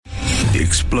The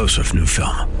explosive new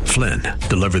film, Flynn,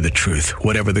 deliver the truth,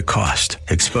 whatever the cost.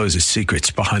 Exposes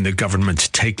secrets behind the government's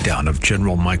takedown of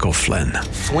General Michael Flynn.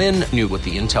 Flynn knew what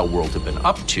the intel world had been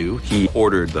up to. He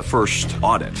ordered the first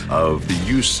audit of the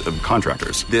use of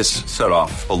contractors. This set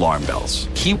off alarm bells.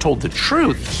 He told the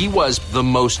truth. He was the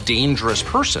most dangerous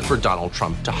person for Donald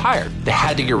Trump to hire. They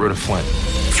had to get rid of Flynn.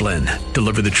 Flynn,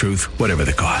 deliver the truth, whatever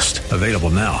the cost. Available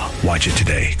now. Watch it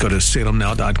today. Go to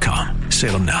salemnow.com.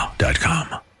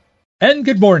 salemnow.com. And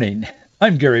good morning.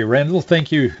 I'm Gary Randall.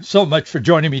 Thank you so much for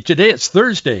joining me today. It's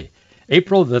Thursday,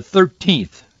 April the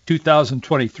 13th,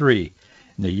 2023,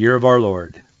 in the year of our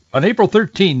Lord. On April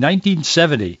 13,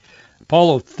 1970,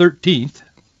 Apollo 13th,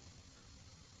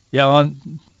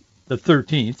 on the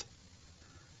 13th,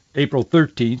 April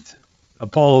 13th,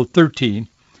 Apollo 13,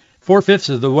 4/5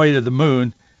 of the way to the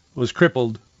moon was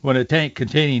crippled when a tank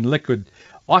containing liquid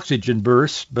oxygen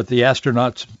burst, but the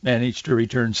astronauts managed to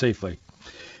return safely.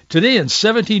 Today in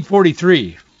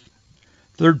 1743,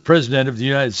 third president of the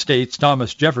United States,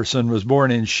 Thomas Jefferson, was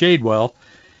born in Shadwell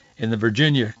in the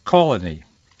Virginia colony.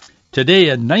 Today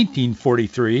in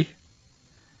 1943,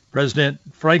 President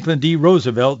Franklin D.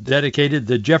 Roosevelt dedicated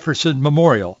the Jefferson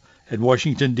Memorial in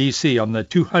Washington, D.C. on the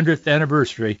 200th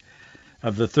anniversary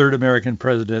of the third American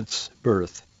president's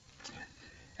birth.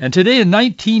 And today in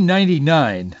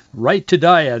 1999, Right to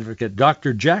Die advocate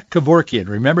Dr. Jack Kevorkian,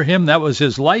 remember him? That was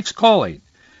his life's calling,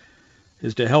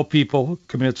 is to help people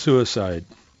commit suicide.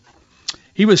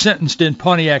 He was sentenced in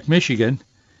Pontiac, Michigan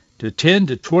to 10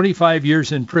 to 25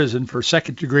 years in prison for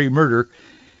second-degree murder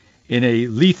in a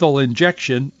lethal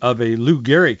injection of a Lou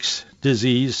Gehrig's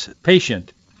disease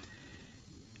patient.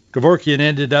 Kevorkian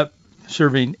ended up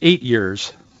serving 8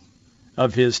 years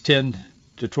of his 10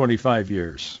 to 25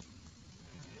 years.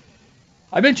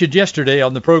 I mentioned yesterday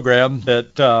on the program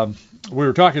that we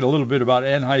were talking a little bit about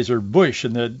Anheuser-Busch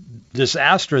and the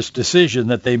disastrous decision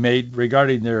that they made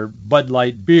regarding their Bud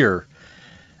Light beer.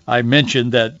 I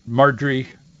mentioned that Marjorie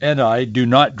and I do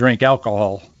not drink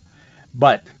alcohol,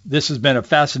 but this has been a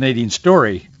fascinating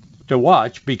story to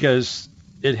watch because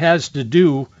it has to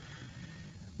do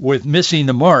with missing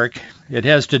the mark. It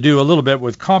has to do a little bit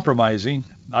with compromising,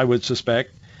 I would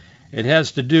suspect. It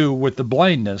has to do with the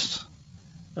blindness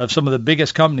of some of the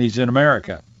biggest companies in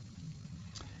America.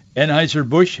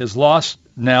 Anheuser-Busch has lost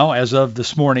now, as of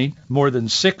this morning, more than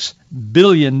 $6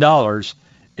 billion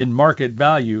in market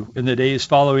value in the days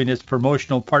following its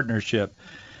promotional partnership.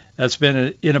 That's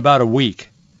been in about a week.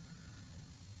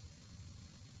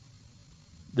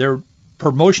 Their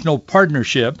promotional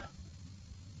partnership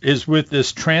is with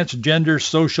this transgender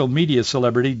social media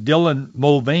celebrity, Dylan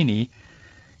Mulvaney.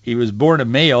 He was born a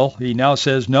male. He now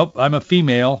says, nope, I'm a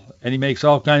female. And he makes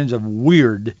all kinds of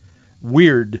weird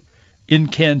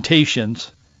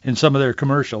incantations in some of their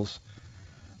commercials.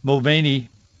 Mulvaney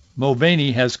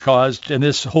has caused, and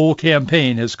this whole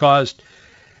campaign has caused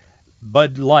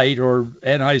Bud Light or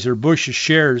Anheuser-Busch's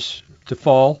shares to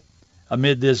fall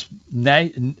amid this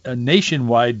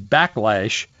nationwide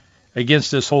backlash against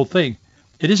this whole thing.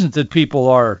 It isn't that people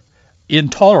are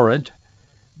intolerant.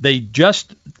 They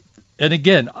just, and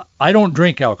again, I don't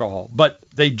drink alcohol, but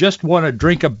they just want to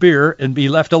drink a beer and be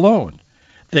left alone.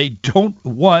 They don't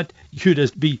want you to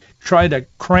be trying to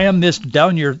cram this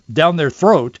down their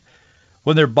throat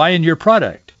when they're buying your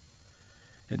product.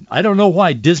 And I don't know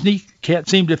why Disney can't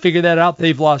seem to figure that out.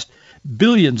 They've lost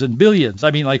billions and billions.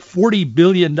 I mean, like $40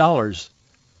 billion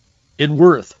in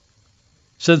worth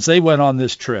since they went on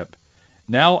this trip.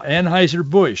 Now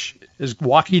Anheuser-Busch is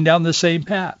walking down the same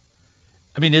path.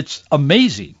 I mean, it's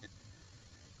amazing.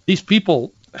 These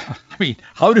people, I mean,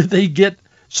 how did they get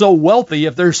so wealthy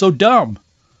if they're so dumb?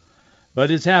 But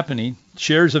it's happening.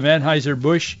 Shares of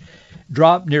Anheuser-Busch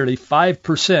dropped nearly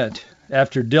 5%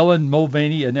 after Dylan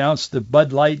Mulvaney announced the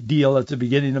Bud Light deal at the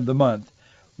beginning of the month,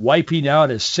 wiping out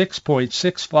a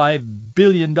 $6.65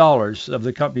 billion of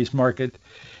the company's market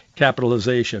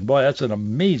capitalization. Boy, that's an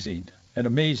amazing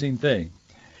thing.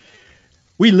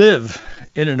 We live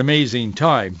in an amazing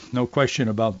time, no question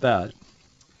about that.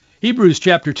 Hebrews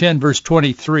chapter 10, verse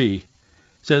 23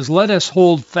 says, let us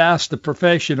hold fast the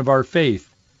profession of our faith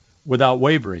without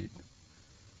wavering,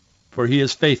 for he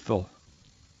is faithful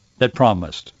that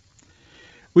promised.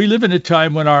 We live in a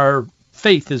time when our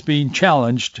faith is being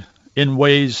challenged in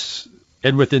ways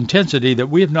and with intensity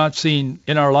that we have not seen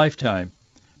in our lifetime,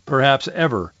 perhaps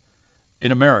ever,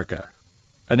 in America,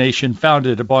 a nation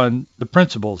founded upon the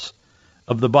principles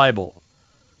of the Bible,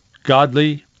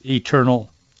 godly, eternal,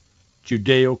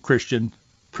 Judeo-Christian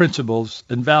principles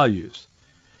and values.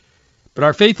 But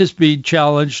our faith is being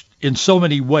challenged in so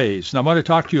many ways. And I want to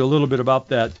talk to you a little bit about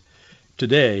that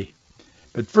today.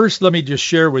 But first, let me just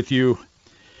share with you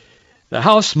The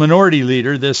House Minority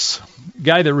Leader, this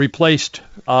guy that replaced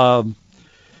Nancy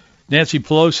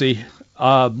Pelosi,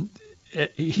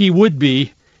 he would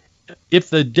be, if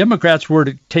the Democrats were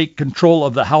to take control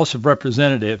of the House of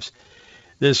Representatives,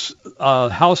 this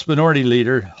House Minority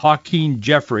Leader, Hakeem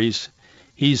Jeffries,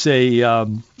 he's a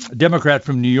Democrat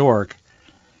from New York,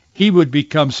 he would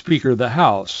become Speaker of the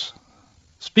House.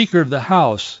 Speaker of the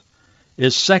House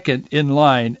is second in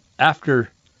line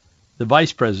after the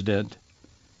Vice President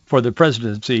for the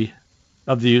presidency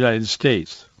of the United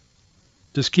States.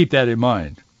 Just keep that in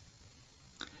mind.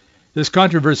 This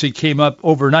controversy came up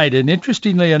overnight, and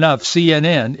interestingly enough,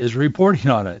 CNN is reporting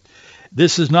on it.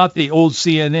 This is not the old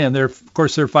CNN. Of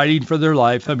course, they're fighting for their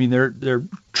life. I mean, they're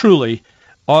truly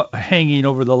hanging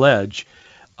over the ledge.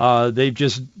 They've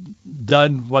just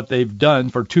done what they've done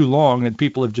for too long, and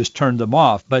people have just turned them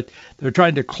off. But they're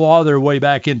trying to claw their way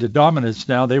back into dominance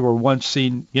now. They were once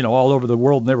seen, all over the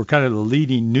world, and they were kind of the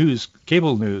leading news,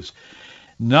 cable news.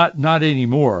 Not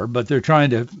anymore, but they're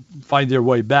trying to find their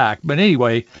way back. But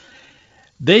anyway,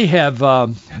 they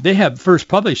have first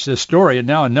published this story, and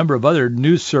now a number of other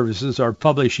news services are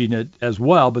publishing it as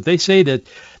well. But they say that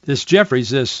this Jeffries,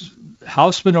 this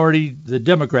House Minority, the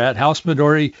Democrat, House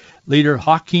Minority Leader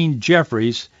Hakeem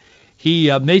Jeffries,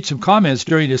 he made some comments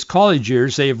during his college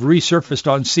years. They have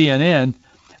resurfaced on CNN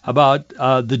about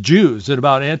the Jews and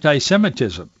about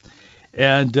anti-Semitism.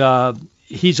 And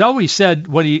he's always said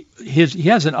when he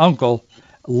has an uncle,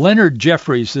 Leonard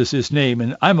Jeffries is his name,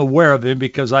 and I'm aware of him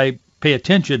because I pay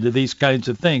attention to these kinds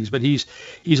of things. But he's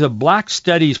a black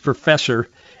studies professor,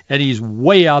 and he's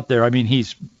way out there. I mean,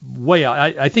 he's way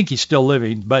out. I think he's still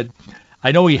living, but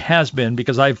I know he has been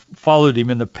because I've followed him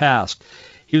in the past.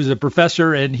 He was a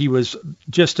professor, and he was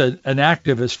just an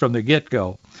activist from the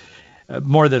get-go,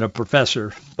 more than a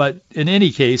professor. But in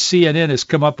any case, CNN has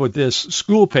come up with this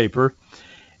school paper,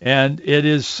 and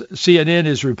CNN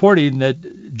is reporting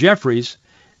that Jeffries,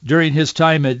 during his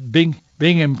time at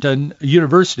Binghamton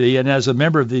University and as a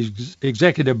member of the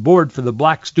executive board for the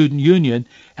Black Student Union,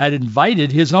 had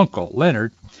invited his uncle,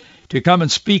 Leonard, to come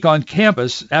and speak on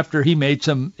campus after he made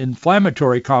some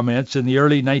inflammatory comments in the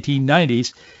early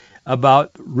 1990s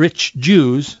about rich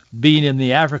Jews being in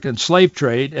the African slave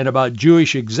trade and about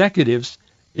Jewish executives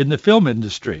in the film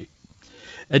industry.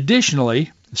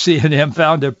 Additionally, CNN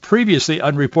found a previously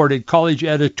unreported college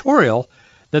editorial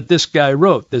that this guy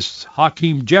wrote, this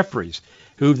Hakeem Jeffries,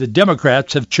 who the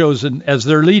Democrats have chosen as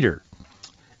their leader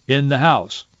in the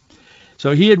House.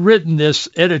 So he had written this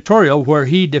editorial where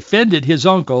he defended his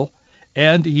uncle,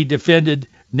 and he defended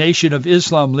Nation of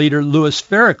Islam leader Louis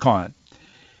Farrakhan,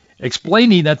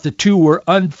 explaining that the two were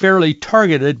unfairly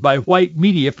targeted by white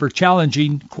media for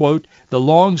challenging, quote, the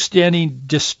long-standing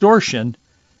distortion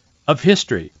of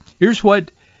history. Here's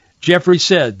what Jeffrey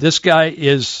said. This guy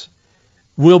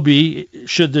will be,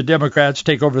 should the Democrats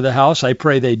take over the House, I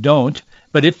pray they don't,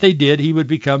 but if they did, he would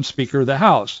become Speaker of the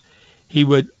House. He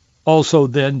would also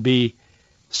then be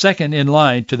second in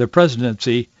line to the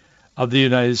presidency of the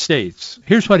United States.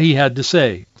 Here's what he had to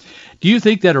say. Do you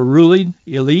think that a ruling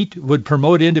elite would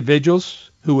promote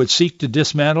individuals who would seek to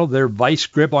dismantle their vice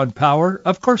grip on power?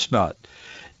 Of course not.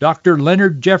 Dr.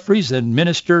 Leonard Jeffries and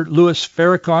Minister Louis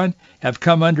Farrakhan have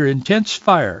come under intense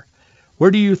fire.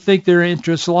 Where do you think their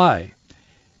interests lie?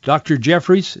 Dr.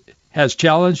 Jeffries has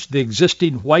challenged the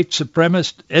existing white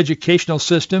supremacist educational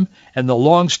system and the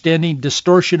long-standing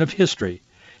distortion of history.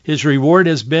 His reward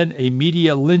has been a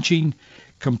media lynching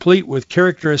complete with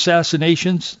character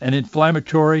assassinations and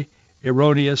inflammatory,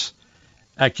 erroneous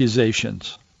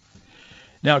accusations.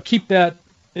 Now keep that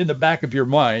in the back of your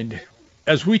mind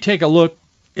as we take a look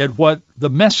at what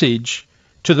the message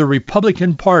to the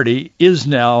Republican Party is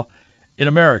now in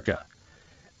America.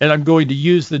 And I'm going to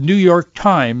use the New York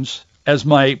Times as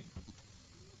my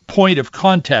point of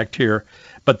contact here,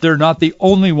 but they're not the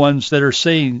only ones that are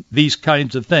saying these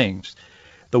kinds of things.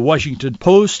 The Washington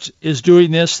Post is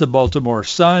doing this, the Baltimore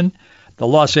Sun, the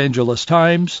Los Angeles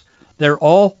Times. They're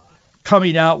all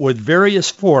coming out with various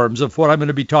forms of what I'm going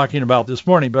to be talking about this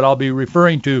morning, but I'll be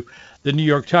referring to the New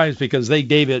York Times because they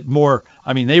gave it more.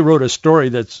 I mean, they wrote a story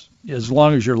that's as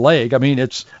long as your leg. I mean,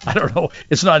 it's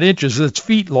not inches, it's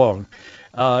feet long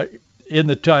in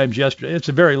the Times yesterday. It's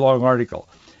a very long article.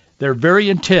 They're very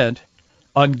intent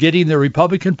on getting the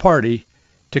Republican Party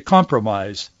to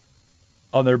compromise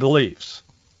on their beliefs.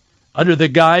 Under the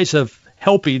guise of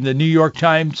helping, the New York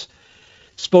Times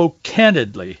spoke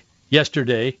candidly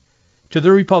yesterday to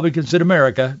the Republicans in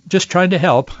America, just trying to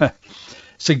help,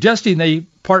 suggesting they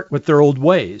part with their old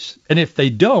ways. And if they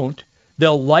don't,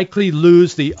 they'll likely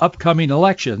lose the upcoming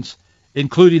elections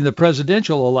including the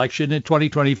presidential election in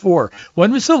 2024.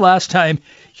 When was the last time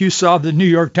you saw the New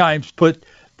York Times put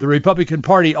the Republican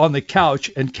Party on the couch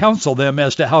and counsel them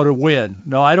as to how to win?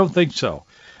 No, I don't think so.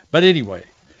 But anyway,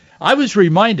 I was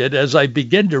reminded as I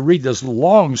began to read this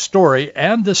long story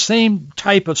and the same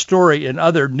type of story in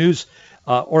other news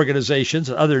organizations,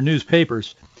 other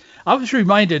newspapers, I was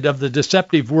reminded of the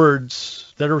deceptive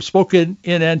words that are spoken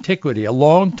in antiquity a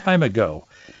long time ago.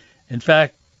 In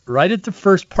fact, right at the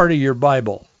first part of your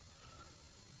Bible,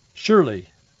 surely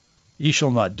ye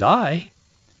shall not die.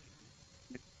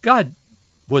 God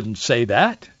wouldn't say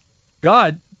that.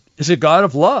 God is a God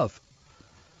of love.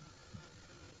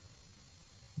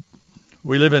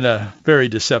 We live in a very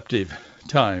deceptive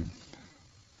time.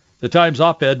 The Times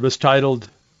op-ed was titled,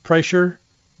 "Pressure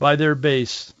by Their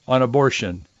Base on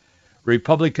Abortion.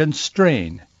 Republicans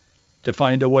strain to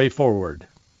find a way forward."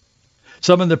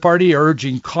 Some in the party are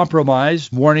urging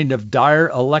compromise, warning of dire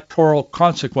electoral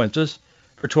consequences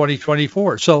for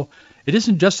 2024. So it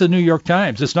isn't just the New York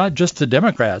Times. It's not just the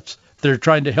Democrats that are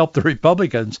trying to help the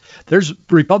Republicans. There's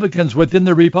Republicans within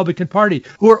the Republican Party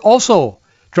who are also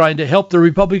trying to help the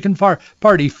Republican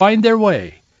Party find their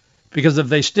way. Because if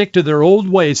they stick to their old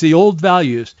ways, the old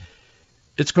values,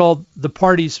 it's called the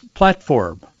party's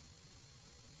platform.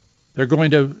 They're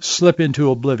going to slip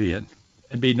into oblivion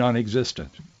and be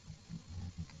non-existent.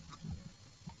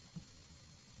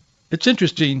 It's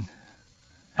interesting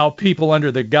how people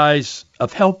under the guise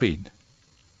of helping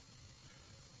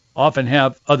often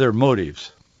have other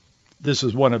motives. This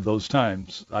is one of those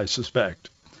times, I suspect.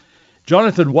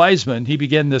 Jonathan Weisman, he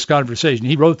began this conversation.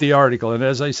 He wrote the article, and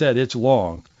as I said, it's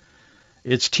long.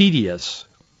 It's tedious,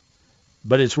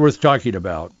 but it's worth talking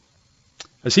about.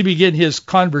 As he began his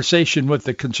conversation with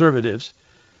the conservatives,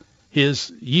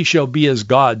 his "ye shall be as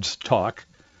gods" talk,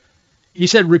 he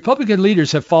said Republican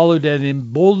leaders have followed an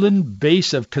emboldened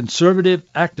base of conservative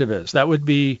activists. That would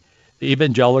be the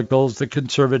evangelicals, the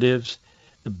conservatives,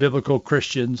 the biblical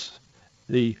Christians,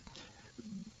 the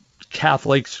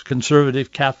Catholics,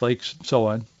 conservative Catholics, and so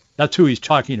on. That's who he's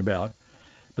talking about.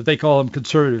 But they call them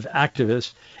conservative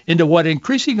activists, into what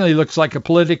increasingly looks like a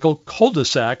political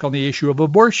cul-de-sac on the issue of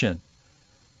abortion.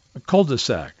 A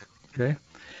cul-de-sac, okay?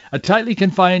 A tightly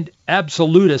confined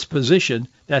absolutist position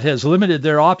that has limited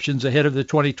their options ahead of the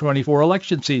 2024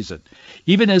 election season,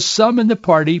 even as some in the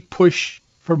party push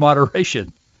for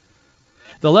moderation.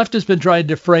 The left has been trying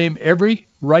to frame every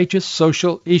righteous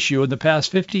social issue in the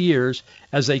past 50 years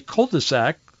as a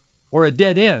cul-de-sac or a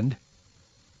dead end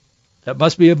that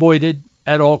must be avoided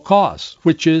at all costs,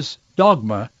 which is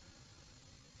dogma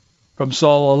from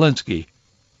Saul Alinsky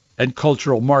and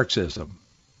cultural Marxism.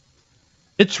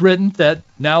 It's written that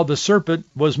now the serpent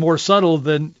was more subtle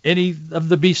than any of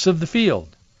the beasts of the field.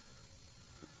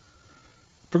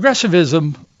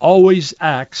 Progressivism always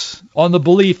acts on the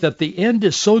belief that the end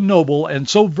is so noble and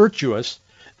so virtuous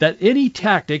that any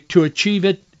tactic to achieve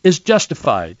it is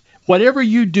justified. Whatever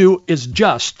you do is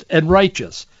just and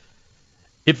righteous.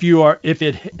 If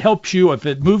it helps you, if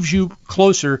it moves you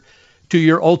closer to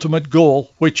your ultimate goal,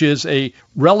 which is a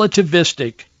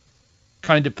relativistic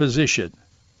kind of position,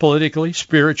 politically,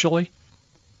 spiritually.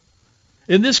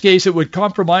 In this case, it would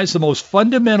compromise the most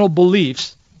fundamental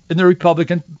beliefs in the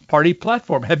Republican Party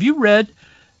platform. Have you read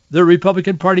the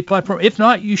Republican Party platform? If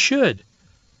not, you should.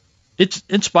 It's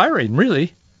inspiring,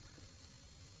 really.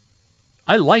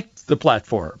 I like the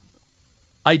platform.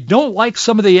 I don't like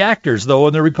some of the actors, though,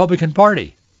 in the Republican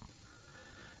Party.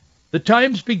 The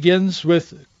Times begins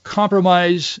with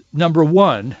compromise number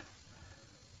one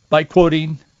by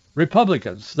quoting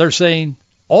Republicans. They're saying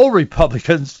all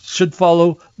Republicans should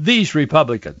follow these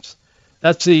Republicans.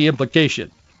 That's the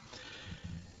implication.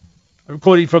 I'm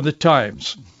quoting from the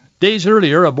Times. Days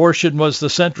earlier, abortion was the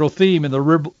central theme in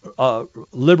the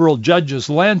liberal judge's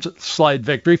landslide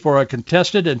victory for a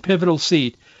contested and pivotal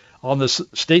seat on the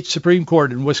state Supreme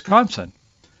Court in Wisconsin.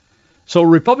 So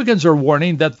Republicans are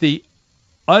warning that the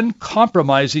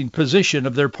uncompromising position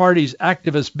of their party's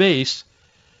activist base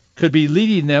could be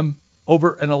leading them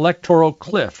over an electoral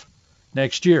cliff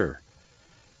next year,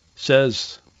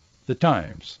 says the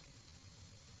Times.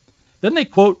 Then they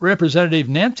quote Representative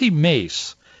Nancy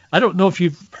Mace. I don't know if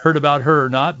you've heard about her or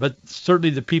not, but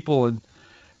certainly the people in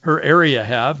her area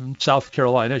have, in South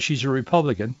Carolina. She's a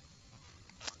Republican.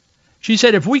 She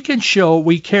said, if we can show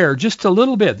we care just a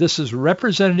little bit, this is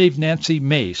Representative Nancy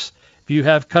Mace. If you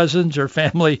have cousins or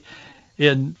family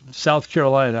in South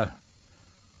Carolina,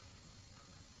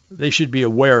 they should be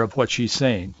aware of what she's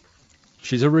saying.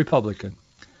 She's a Republican,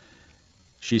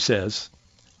 she says.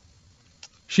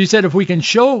 She said, if we can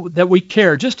show that we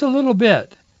care just a little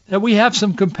bit, that we have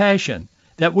some compassion,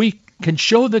 that we can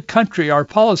show the country our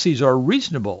policies are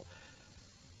reasonable.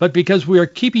 But because we are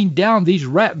keeping down these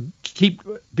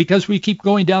because we keep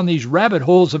going down these rabbit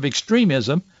holes of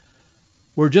extremism,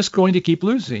 we're just going to keep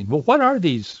losing. Well, what are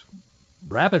these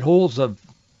rabbit holes of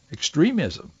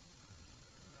extremism?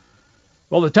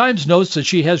 Well, the Times notes that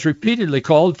she has repeatedly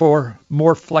called for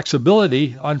more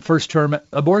flexibility on first-term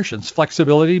abortions.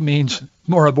 Flexibility means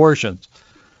more abortions,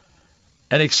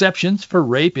 and exceptions for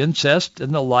rape, incest,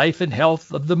 and the life and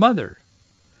health of the mother.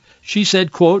 She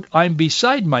said, quote, "I'm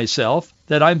beside myself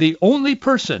that I'm the only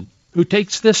person who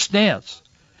takes this stance."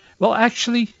 Well,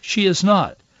 actually, she is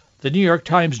not. The New York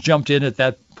Times jumped in at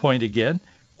that point again,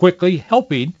 quickly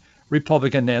helping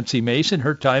Republican Nancy Mace in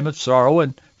her time of sorrow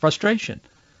and frustration.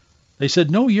 They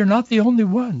said, "No, you're not the only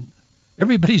one.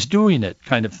 Everybody's doing it,"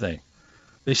 kind of thing.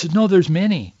 They said, "No, there's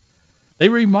many." They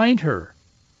remind her.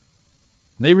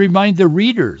 They remind the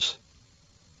readers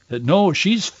that, no,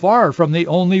 she's far from the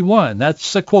only one.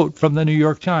 That's a quote from the New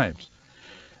York Times.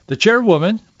 The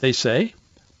chairwoman, they say,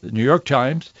 the New York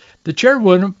Times, the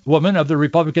chairwoman of the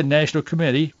Republican National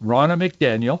Committee, Ronna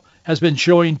McDaniel, has been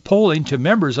showing polling to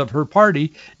members of her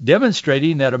party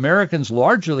demonstrating that Americans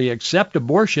largely accept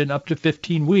abortion up to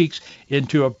 15 weeks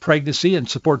into a pregnancy and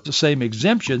support the same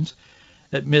exemptions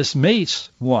that Ms. Mace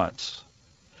wants.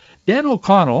 Dan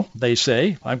O'Connell, they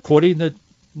say, I'm quoting the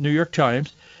New York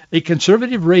Times, a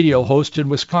conservative radio host in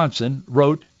Wisconsin,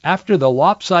 wrote, after the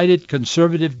lopsided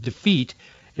conservative defeat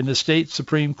in the state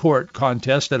Supreme Court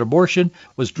contest, that abortion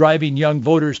was driving young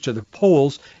voters to the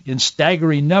polls in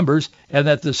staggering numbers and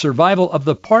that the survival of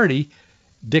the party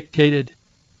dictated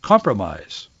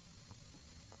compromise.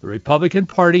 The Republican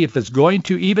Party, if it's going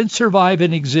to even survive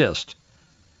and exist,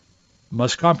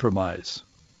 must compromise.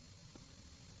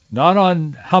 Not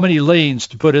on how many lanes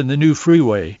to put in the new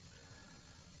freeway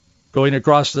going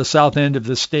across the south end of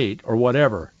the state or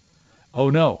whatever. Oh,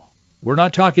 no. We're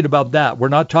not talking about that. We're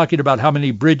not talking about how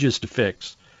many bridges to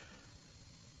fix.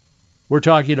 We're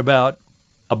talking about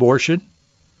abortion.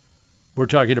 We're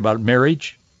talking about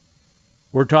marriage.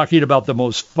 We're talking about the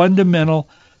most fundamental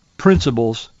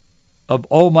principles of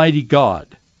Almighty God.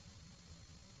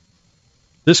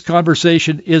 This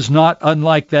conversation is not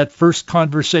unlike that first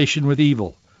conversation with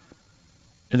evil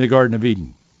in the Garden of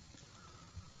Eden.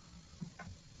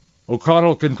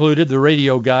 O'Connell concluded, the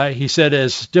radio guy, he said,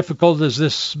 as difficult as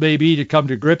this may be to come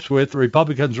to grips with,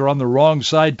 Republicans are on the wrong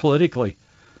side politically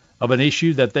of an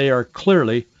issue that they are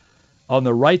clearly on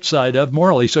the right side of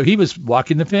morally. So he was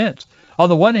walking the fence. On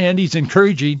the one hand, he's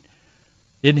encouraging,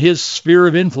 in his sphere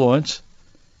of influence,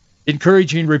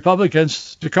 encouraging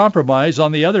Republicans to compromise.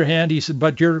 On the other hand, he said,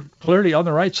 but you're clearly on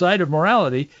the right side of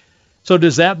morality. So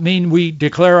does that mean we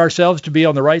declare ourselves to be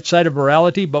on the right side of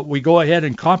morality, but we go ahead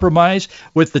and compromise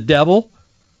with the devil?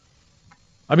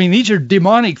 I mean, these are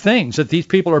demonic things that these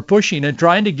people are pushing and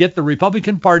trying to get the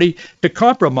Republican Party to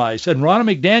compromise. And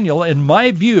Ronna McDaniel, in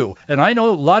my view, and I know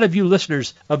a lot of you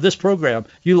listeners of this program,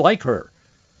 you like her.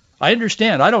 I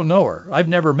understand. I don't know her. I've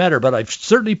never met her, but I've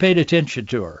certainly paid attention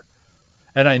to her.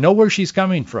 And I know where she's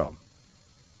coming from.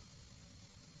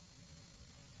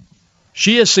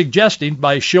 She is suggesting,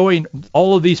 by showing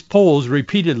all of these polls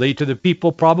repeatedly to the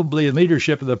people probably in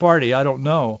leadership of the party, I don't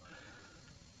know,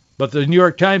 but the New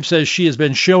York Times says she has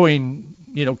been showing,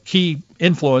 key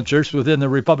influencers within the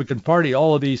Republican Party,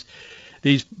 all of these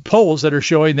polls that are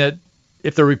showing that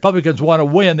if the Republicans want to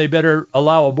win, they better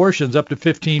allow abortions up to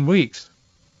 15 weeks.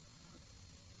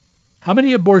 How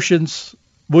many abortions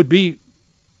would be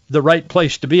the right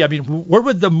place to be? I mean, where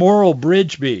would the moral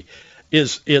bridge be?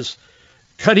 Is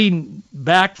cutting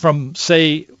back from,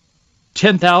 say,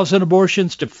 10,000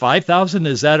 abortions to 5,000,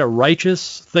 is that a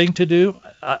righteous thing to do?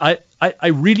 I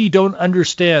really don't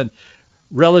understand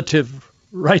relative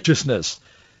righteousness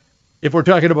if we're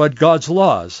talking about God's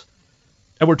laws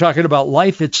and we're talking about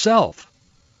life itself.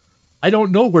 I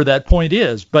don't know where that point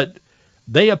is, but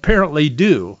they apparently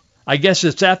do. I guess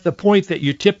it's at the point that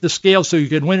you tip the scale so you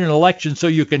can win an election so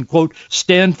you can, quote,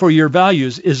 stand for your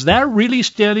values. Is that really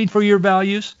standing for your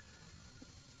values?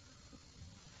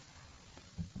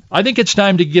 I think it's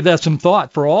time to give that some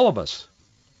thought for all of us.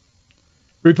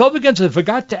 Republicans have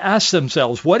got to ask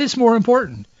themselves, what is more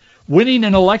important, winning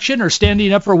an election or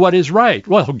standing up for what is right?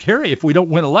 Well, Gary, if we don't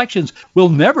win elections, we'll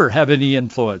never have any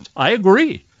influence. I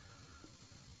agree.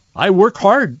 I work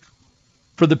hard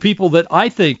for the people that I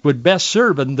think would best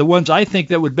serve, and the ones I think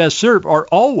that would best serve are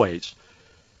always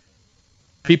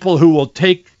people who will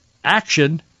take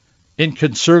action in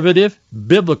conservative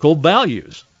biblical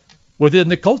values within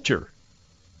the culture.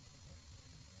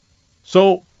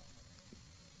 So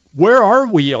where are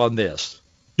we on this?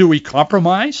 Do we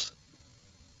compromise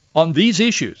on these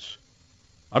issues?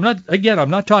 I'm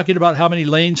not talking about how many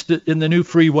lanes in the new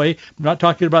freeway. I'm not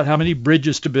talking about how many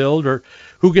bridges to build or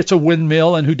who gets a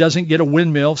windmill and who doesn't get a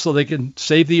windmill so they can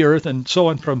save the earth and so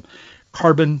on from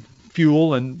carbon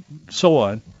fuel and so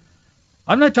on.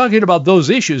 I'm not talking about those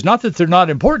issues. Not that they're not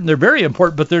important. They're very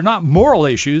important, but they're not moral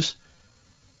issues,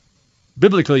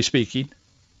 biblically speaking.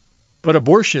 But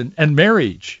abortion and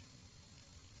marriage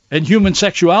and human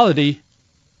sexuality,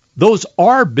 those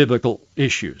are biblical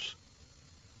issues.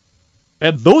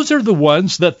 And those are the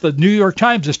ones that the New York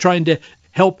Times is trying to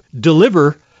help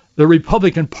deliver the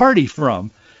Republican Party from,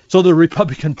 so the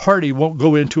Republican Party won't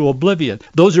go into oblivion.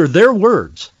 Those are their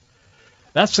words.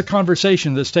 That's the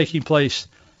conversation that's taking place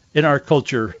in our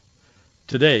culture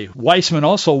today. Weissman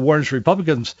also warns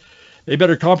Republicans they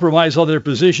better compromise all their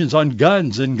positions on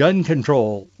guns and gun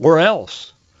control, or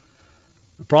else.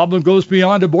 The problem goes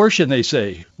beyond abortion, they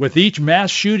say. With each mass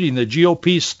shooting, the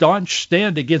GOP's staunch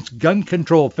stand against gun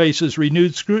control faces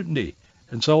renewed scrutiny,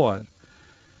 and so on.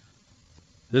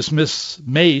 This Miss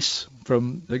Mace,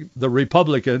 from the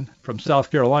Republican from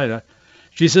South Carolina,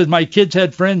 she says, my kids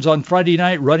had friends on Friday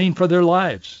night running for their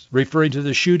lives, referring to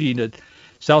the shooting at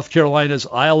South Carolina's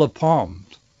Isle of Palms.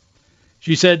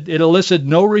 She said, it elicited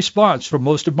no response from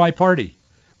most of my party.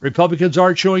 Republicans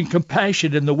aren't showing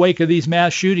compassion in the wake of these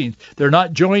mass shootings. They're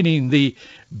not joining the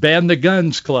Ban the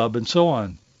Guns Club and so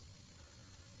on.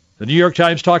 The New York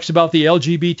Times talks about the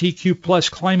LGBTQ plus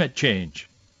climate change.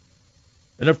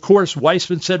 And of course,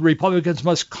 Weissman said Republicans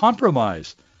must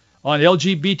compromise on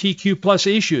LGBTQ plus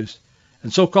issues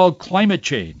and so-called climate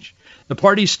change. The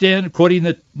party stand, quoting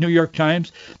the New York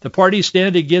Times, the party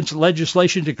stand against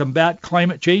legislation to combat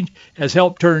climate change has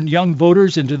helped turn young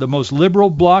voters into the most liberal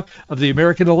bloc of the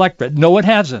American electorate. No, it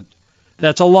hasn't.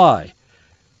 That's a lie.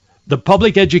 The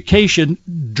public education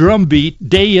drumbeat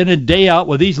day in and day out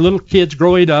with these little kids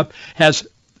growing up has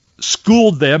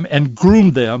schooled them and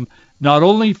groomed them not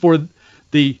only for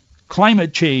the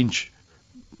climate change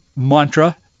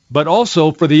mantra, but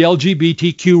also for the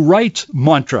LGBTQ rights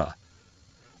mantra.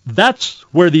 That's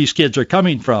where these kids are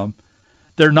coming from.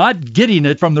 They're not getting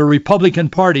it from the Republican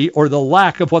Party or the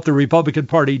lack of what the Republican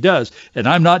Party does. And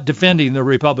I'm not defending the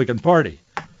Republican Party.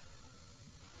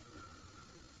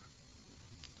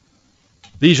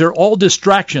 These are all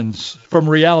distractions from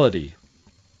reality.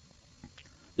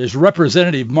 There's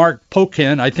Representative Mark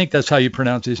Pocan. I think that's how you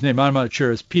pronounce his name. I'm not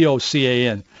sure. It's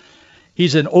Pocan.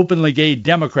 He's an openly gay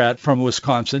Democrat from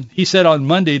Wisconsin. He said on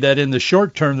Monday that in the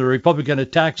short term, the Republican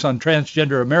attacks on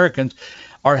transgender Americans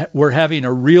were having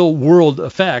a real-world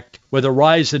effect with a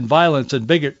rise in violence and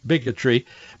bigotry.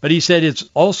 But he said it's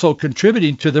also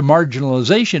contributing to the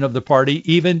marginalization of the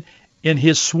party, even in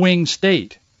his swing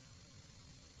state.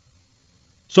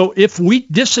 So if we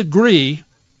disagree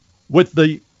with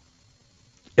the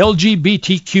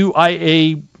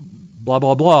LGBTQIA blah,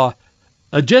 blah, blah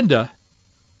agenda,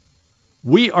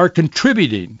 we are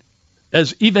contributing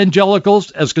as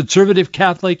evangelicals, as conservative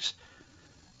Catholics,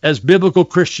 as biblical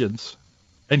Christians,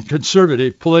 and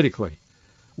conservative politically.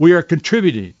 We are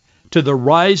contributing to the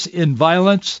rise in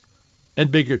violence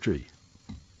and bigotry.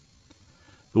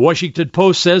 The Washington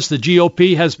Post says the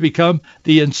GOP has become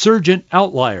the insurgent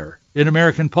outlier in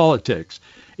American politics.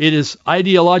 It is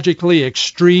ideologically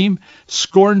extreme,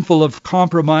 scornful of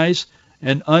compromise,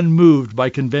 and unmoved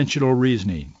by conventional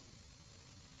reasoning.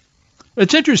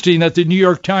 It's interesting that the New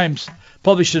York Times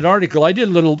published an article. I did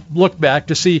a little look back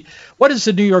to see what has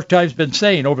the New York Times been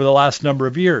saying over the last number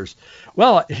of years.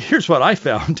 Well, here's what I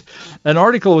found. An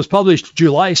article was published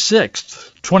July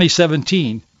 6th,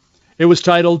 2017. It was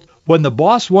titled, When the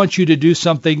Boss Wants You to Do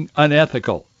Something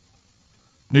Unethical.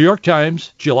 New York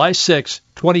Times, July 6th,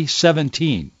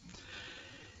 2017.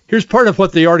 Here's part of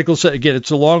what the article said. Again,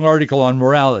 it's a long article on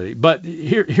morality, but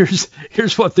here's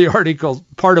what the article,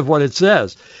 part of what it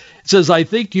says. It says, I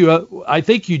think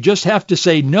you just have to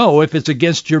say no if it's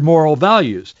against your moral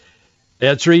values.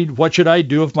 Answering, what should I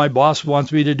do if my boss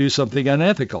wants me to do something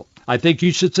unethical? I think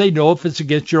you should say no if it's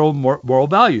against your own moral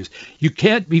values. You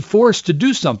can't be forced to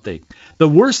do something. The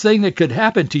worst thing that could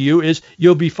happen to you is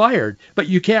you'll be fired, but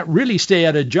you can't really stay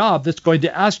at a job that's going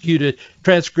to ask you to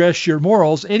transgress your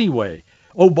morals anyway.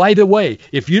 Oh, by the way,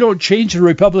 if you don't change the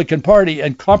Republican Party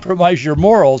and compromise your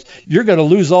morals, you're going to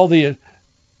lose all the...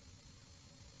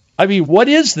 I mean, what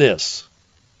is this?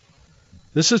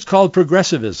 This is called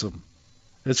progressivism.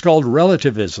 It's called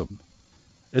relativism.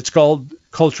 It's called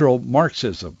cultural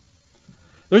Marxism.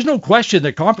 There's no question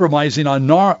that compromising on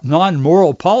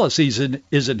non-moral policies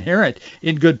is inherent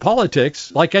in good politics.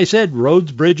 Like I said,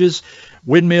 roads, bridges,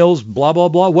 windmills, blah, blah,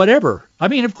 blah, whatever. I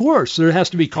mean, of course, there has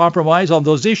to be compromise on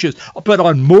those issues. But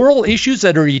on moral issues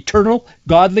that are eternal,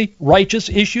 godly, righteous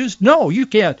issues, no, you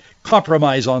can't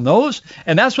compromise on those.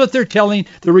 And that's what they're telling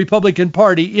the Republican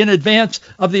Party in advance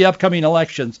of the upcoming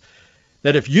elections,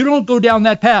 that if you don't go down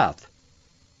that path,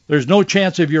 there's no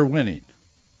chance of your winning.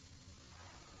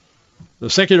 The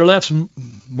secular left's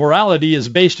morality is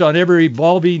based on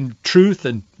ever-evolving truth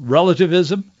and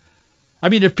relativism. I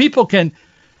mean, if people can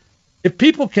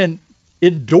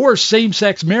endorse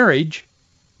same-sex marriage,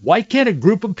 why can't a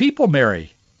group of people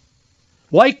marry?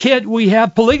 Why can't we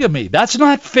have polygamy? That's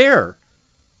not fair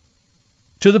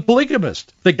to the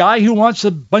polygamist, the guy who wants a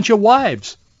bunch of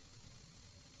wives.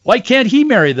 Why can't he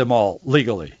marry them all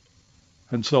legally?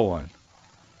 And so on.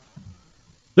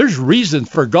 There's reasons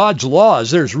for God's laws.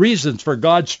 There's reasons for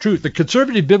God's truth. The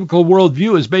conservative biblical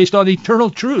worldview is based on eternal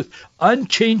truth,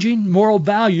 unchanging moral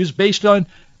values based on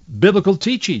biblical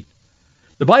teaching.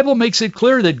 The Bible makes it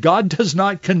clear that God does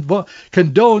not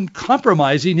condone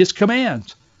compromising his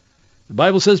commands. The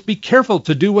Bible says, be careful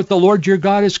to do what the Lord your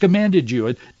God has commanded you,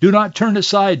 and do not turn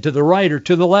aside to the right or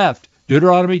to the left.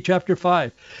 Deuteronomy chapter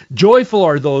 5. Joyful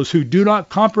are those who do not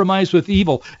compromise with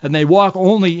evil, and they walk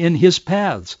only in his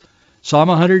paths. Psalm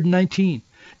 119.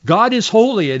 God is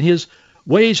holy and his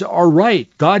ways are right.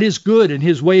 God is good and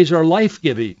his ways are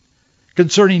life-giving.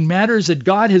 Concerning matters that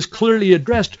God has clearly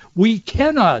addressed, we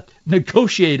cannot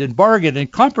negotiate and bargain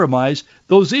and compromise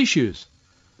those issues.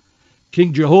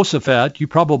 King Jehoshaphat, you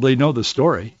probably know the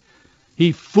story.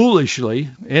 He foolishly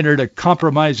entered a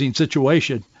compromising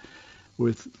situation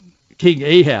with King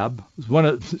Ahab.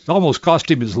 It almost cost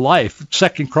him his life.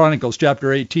 2 Chronicles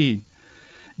chapter 18.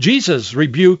 Jesus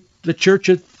rebuked the church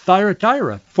at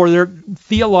Thyatira for their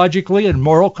theologically and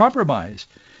moral compromise.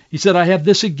 He said, I have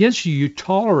this against you. You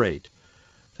tolerate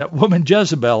that woman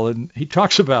Jezebel, and he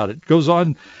talks about it, goes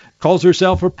on, calls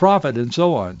herself a prophet, and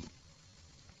so on.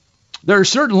 There are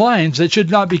certain lines that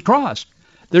should not be crossed.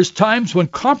 There's times when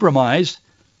compromise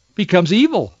becomes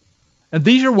evil, and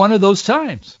these are one of those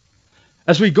times.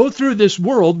 As we go through this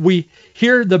world, we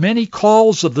hear the many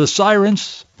calls of the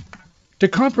sirens to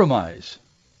compromise.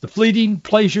 The fleeting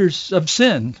pleasures of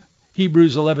sin,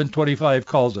 Hebrews 11:25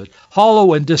 calls it.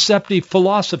 Hollow and deceptive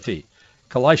philosophy,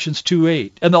 Colossians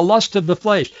 2:8. And the lust of the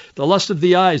flesh, the lust of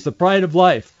the eyes, the pride of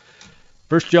life,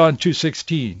 1 John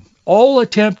 2:16. All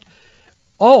attempt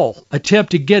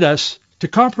to get us to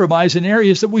compromise in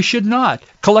areas that we should not,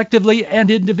 collectively and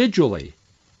individually.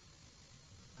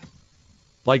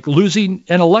 Like losing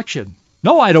an election.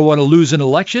 No, I don't want to lose an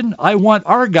election. I want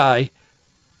our guy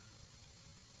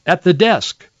at the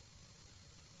desk,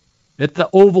 at the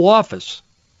Oval Office.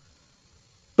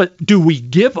 But do we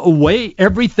give away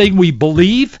everything we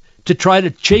believe to try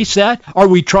to chase that? Are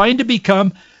we trying to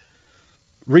become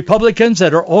Republicans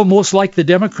that are almost like the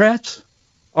Democrats?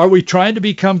 Are we trying to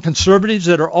become conservatives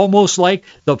that are almost like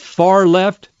the far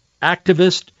left,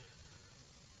 activist,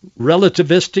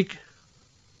 relativistic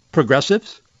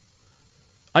progressives?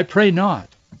 I pray not.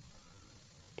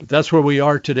 But that's where we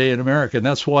are today in America, and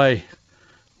that's why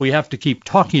we have to keep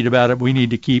talking about it. We need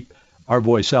to keep our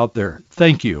voice out there.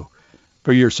 Thank you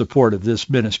for your support of this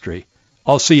ministry.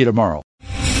 I'll see you tomorrow.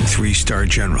 3-star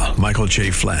General Michael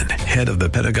J. Flynn, head of the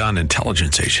Pentagon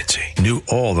Intelligence Agency, knew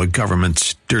all the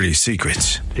government's dirty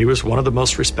secrets. He was one of the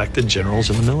most respected generals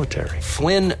in the military.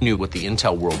 Flynn knew what the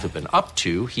intel world had been up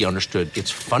to. He understood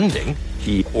its funding.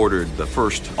 He ordered the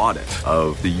first audit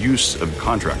of the use of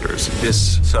contractors.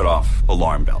 This set off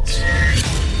alarm bells.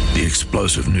 The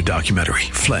explosive new documentary,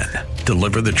 Flynn,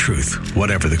 Deliver the Truth,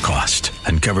 Whatever the Cost,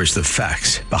 uncovers the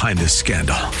facts behind this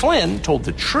scandal. Flynn told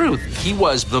the truth. He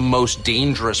was the most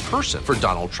dangerous person for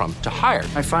Donald Trump to hire.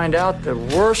 I find out the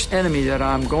worst enemy that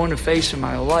I'm going to face in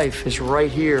my life is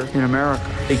right here in America.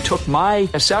 They took my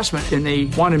assessment and they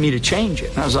wanted me to change it.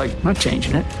 And I was like, I'm not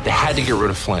changing it. They had to get rid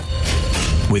of Flynn.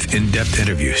 With in-depth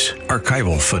interviews,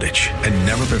 archival footage, and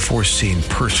never-before-seen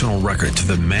personal records of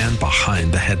the man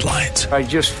behind the headlines. I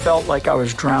just felt like I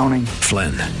was drowning.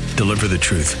 Flynn, Deliver the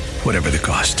Truth, Whatever the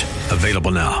Cost.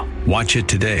 Available now. Watch it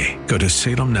today. Go to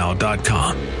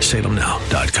salemnow.com.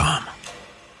 salemnow.com.